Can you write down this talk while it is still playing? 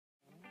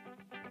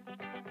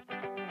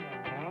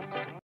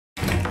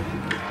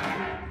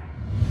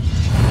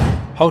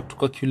How to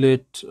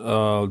calculate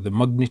the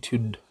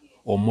magnitude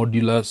or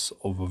modulus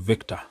of a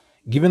vector.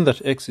 Given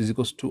that x is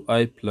equals to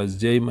I plus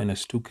j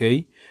minus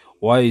 2k,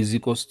 y is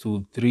equals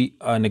to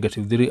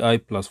negative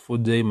 3i plus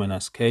 4j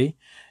minus k,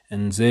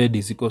 and z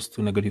is equals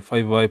to negative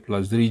 5i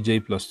plus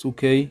 3j plus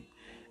 2k,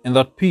 and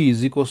that p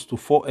is equals to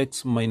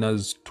 4x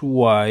minus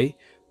 2y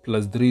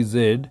plus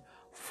 3z,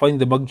 find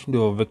the magnitude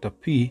of a vector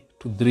p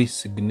to three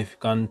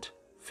significant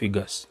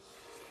figures.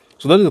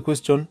 So that is the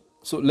question.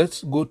 So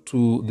let's go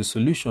to the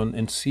solution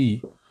and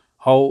see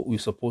how we're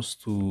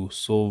supposed to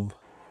solve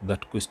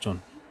that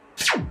question.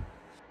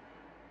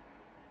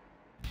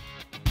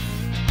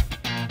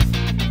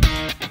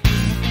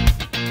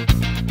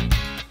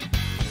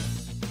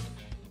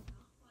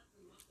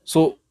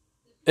 So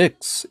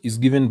x is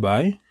given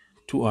by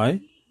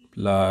 2i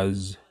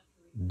plus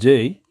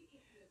j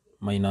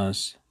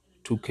minus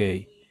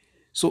 2k.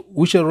 So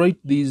we shall write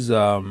this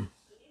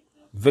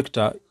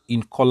vector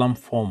in column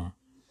form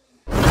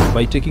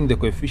by taking the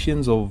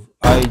coefficients of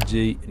I,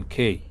 j, and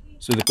k.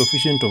 So the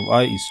coefficient of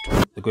I is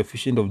 2, the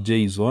coefficient of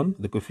j is 1,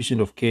 the coefficient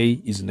of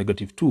k is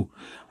negative 2,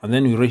 and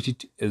then we write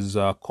it as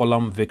a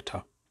column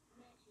vector.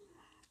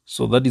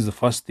 So that is the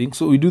first thing.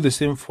 So we do the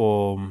same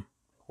for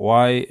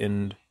y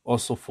and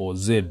also for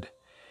z.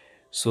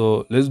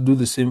 So let's do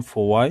the same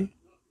for y.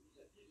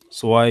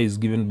 So y is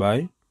given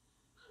by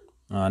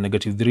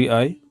negative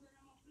 3i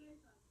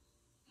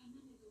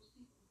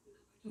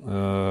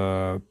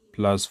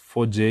plus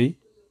 4j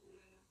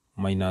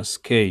minus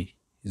k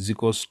is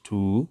equals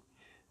to,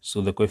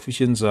 so the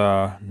coefficients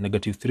are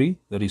negative 3,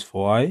 that is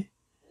for I,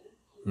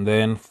 and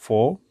then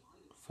 4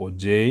 for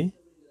j,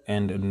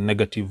 and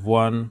negative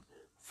 1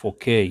 for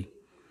k.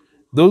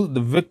 The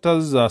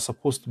vectors are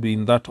supposed to be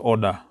in that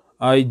order,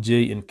 I,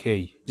 j, and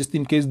k. Just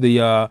in case they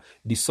are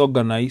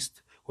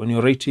disorganized, when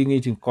you're writing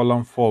it in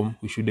column form,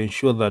 we should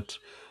ensure that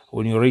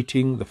when you're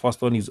writing, the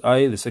first one is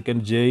I, the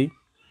second j,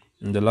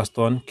 and the last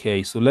one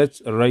k. So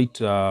let's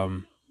write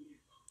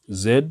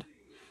z.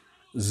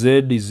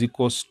 Z is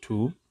equals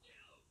to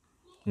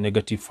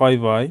negative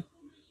 5i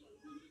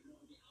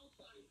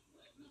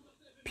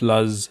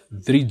plus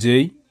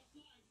 3j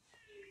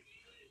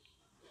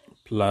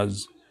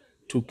plus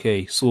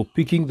 2k. So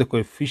picking the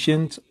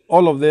coefficients,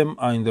 all of them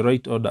are in the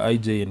right order, I,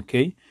 j, and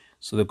k.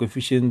 So the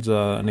coefficients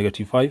are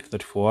negative 5,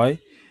 that is for I,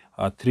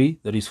 3,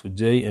 that is for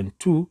j, and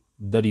 2,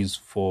 that is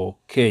for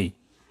k.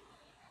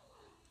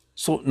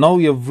 So now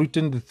we have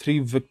written the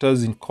three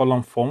vectors in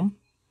column form.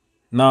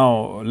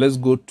 Now let's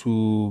go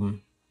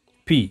to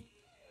p.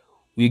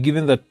 We are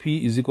given that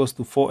p is equals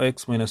to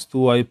 4x minus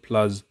 2y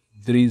plus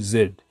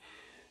 3z.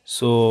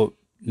 So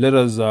let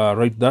us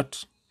write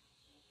that.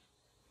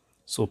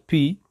 So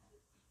p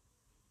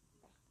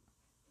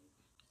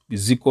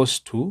is equals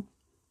to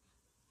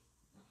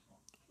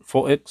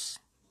 4x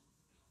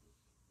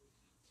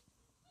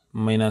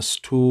minus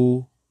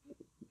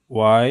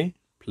 2y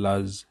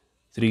plus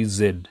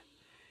 3z.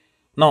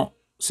 Now,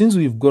 since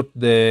we've got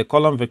the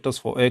column vectors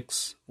for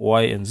x,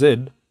 y, and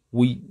z,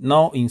 we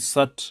now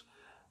insert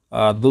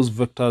those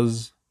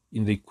vectors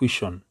in the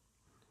equation.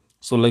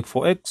 So like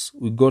for x,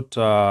 we got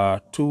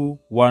 2,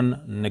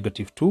 1,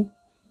 negative 2.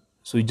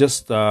 So we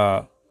just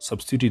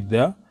substitute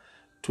there,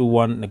 2,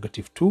 1,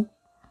 negative 2.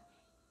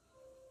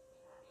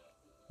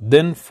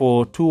 Then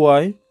for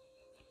 2y,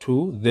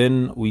 2,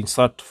 then we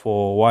insert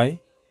for y,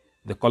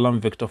 the column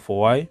vector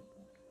for y,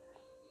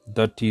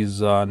 that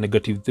is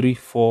negative 3,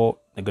 4,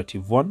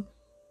 negative 1.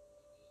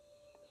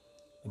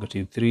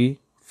 Negative 3,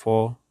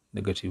 4,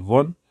 negative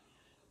 1.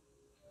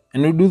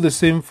 And we do the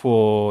same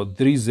for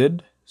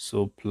 3z,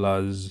 so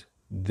plus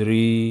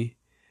 3,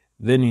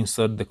 then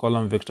insert the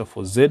column vector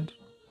for z,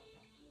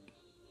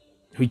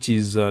 which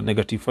is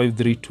negative 5,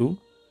 3, 2.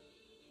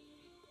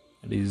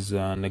 That is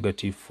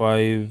negative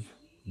 5,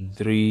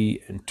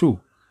 3, and 2.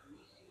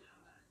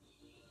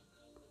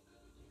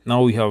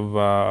 Now we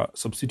have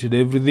substituted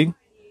everything.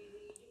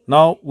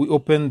 Now we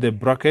open the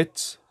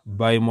brackets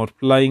by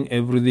multiplying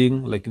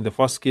everything, like in the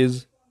first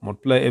case,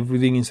 multiply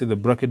everything inside the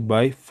bracket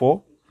by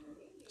 4.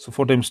 So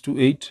 4 times 2,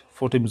 8.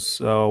 4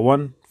 times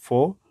 1,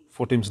 4.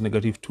 4 times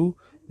negative 2,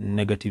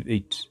 negative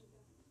 8.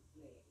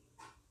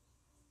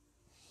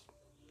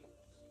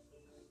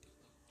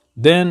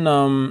 Then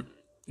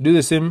do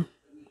the same.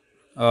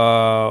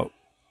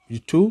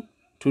 2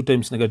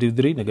 times negative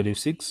 3, negative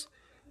 6.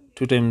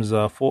 2 times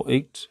 4,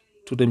 8.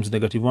 2 times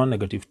negative 1,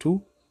 negative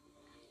 2.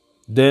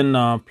 Then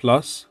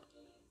plus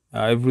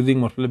everything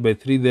multiplied by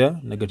 3 there,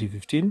 negative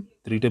 15.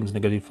 3 times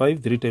negative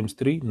 5. 3 times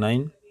 3,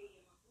 9.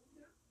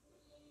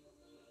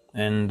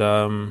 And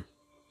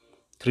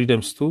 3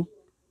 times 2,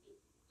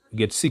 we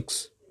get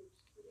 6.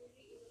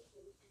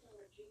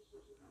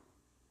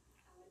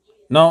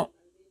 Now,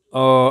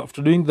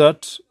 after doing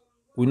that,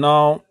 we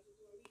now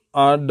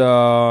add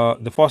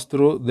the first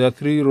row. There are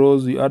 3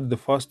 rows. We add the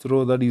first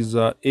row, that is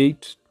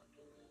 8.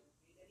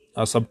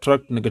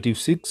 Subtract negative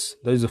 6,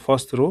 that is the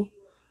first row,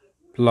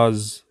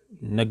 plus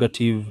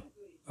negative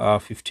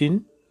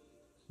 15.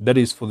 That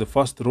is for the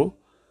first row.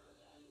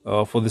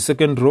 For the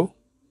second row,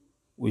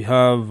 we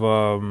have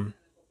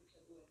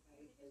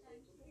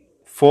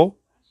 4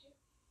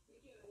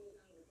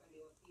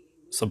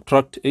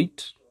 subtract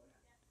 8,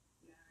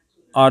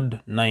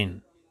 add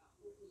 9.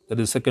 That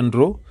is the second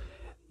row.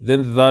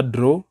 Then the third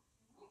row,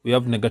 we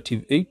have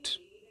negative 8,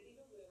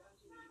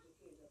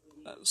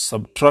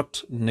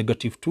 subtract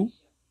negative 2,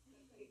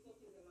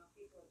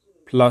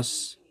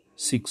 plus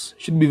 6.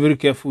 Should be very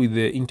careful with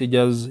the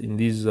integers in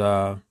this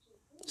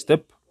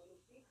step.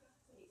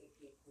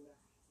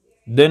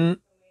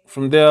 Then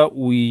from there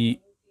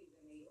we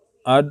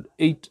add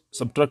 8,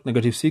 subtract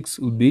negative 6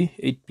 will be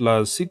 8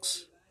 plus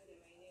 6,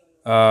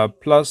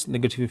 plus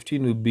negative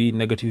 15 will be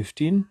negative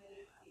 15.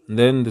 And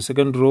then the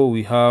second row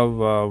we have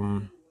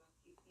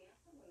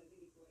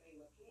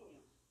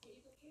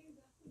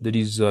that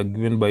is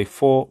given by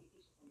 4.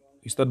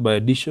 We start by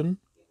addition.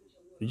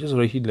 We just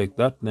write it like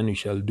that, then we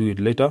shall do it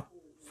later.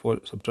 4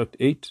 subtract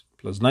 8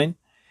 plus 9.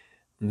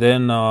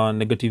 Then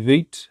negative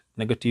 8,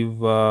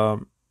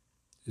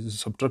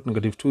 subtract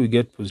negative 2, we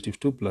get positive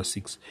 2 plus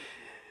 6.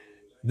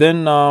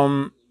 Then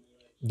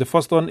the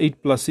first one,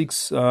 8 plus 6,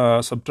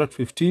 subtract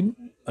 15.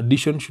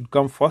 Addition should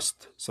come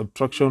first,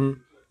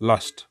 subtraction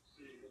last.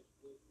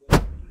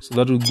 So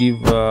that will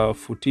give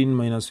 14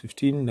 minus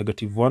 15,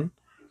 negative 1.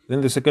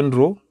 Then the second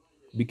row,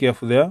 be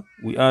careful there.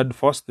 We add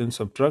first, then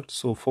subtract.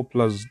 So 4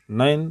 plus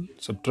 9,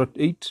 subtract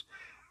 8.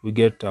 We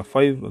get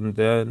 5. And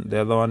then the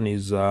other one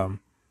is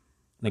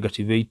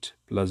negative 8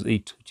 plus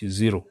 8, which is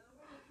 0.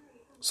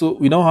 So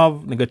we now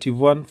have negative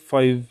 1,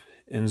 5,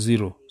 and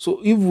 0. So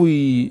if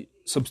we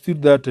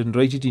substitute that and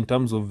write it in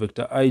terms of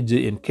vector I,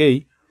 j, and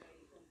k,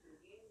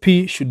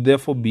 p should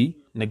therefore be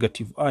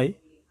negative I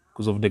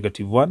because of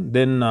negative 1.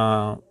 Then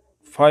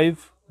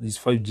 5 is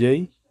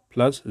 5j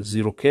plus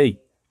 0k.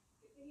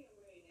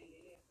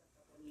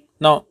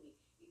 Now,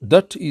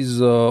 that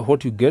is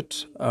what you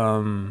get.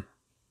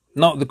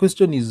 Now, the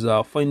question is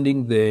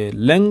finding the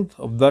length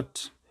of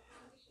that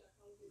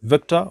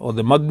vector, or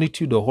the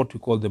magnitude, or what we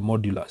call the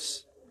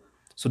modulus.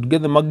 So to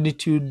get the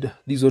magnitude,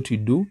 this is what we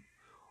do.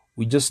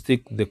 We just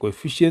take the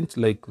coefficient,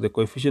 like the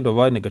coefficient of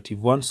I,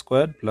 negative 1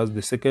 squared, plus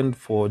the second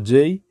for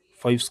j,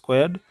 5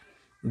 squared.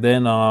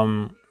 Then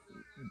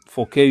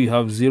for k, you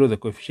have 0, the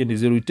coefficient is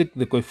 0. We take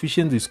the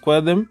coefficients, we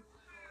square them,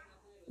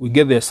 we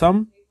get their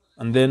sum,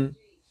 and then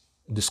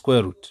the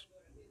square root.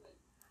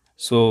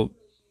 So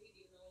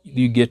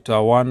you get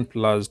 1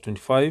 plus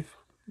 25.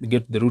 You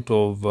get the root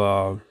of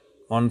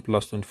 1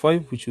 plus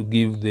 25, which will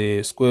give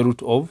the square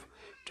root of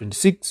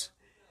 26,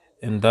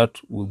 and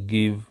that will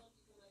give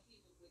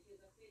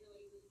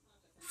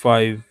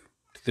 5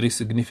 to 3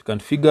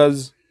 significant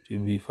figures. It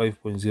will be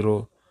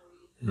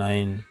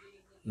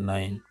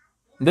 5.099.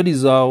 That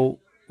is how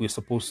we're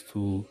supposed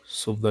to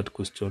solve that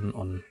question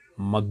on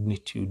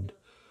magnitude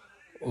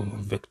of a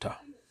vector.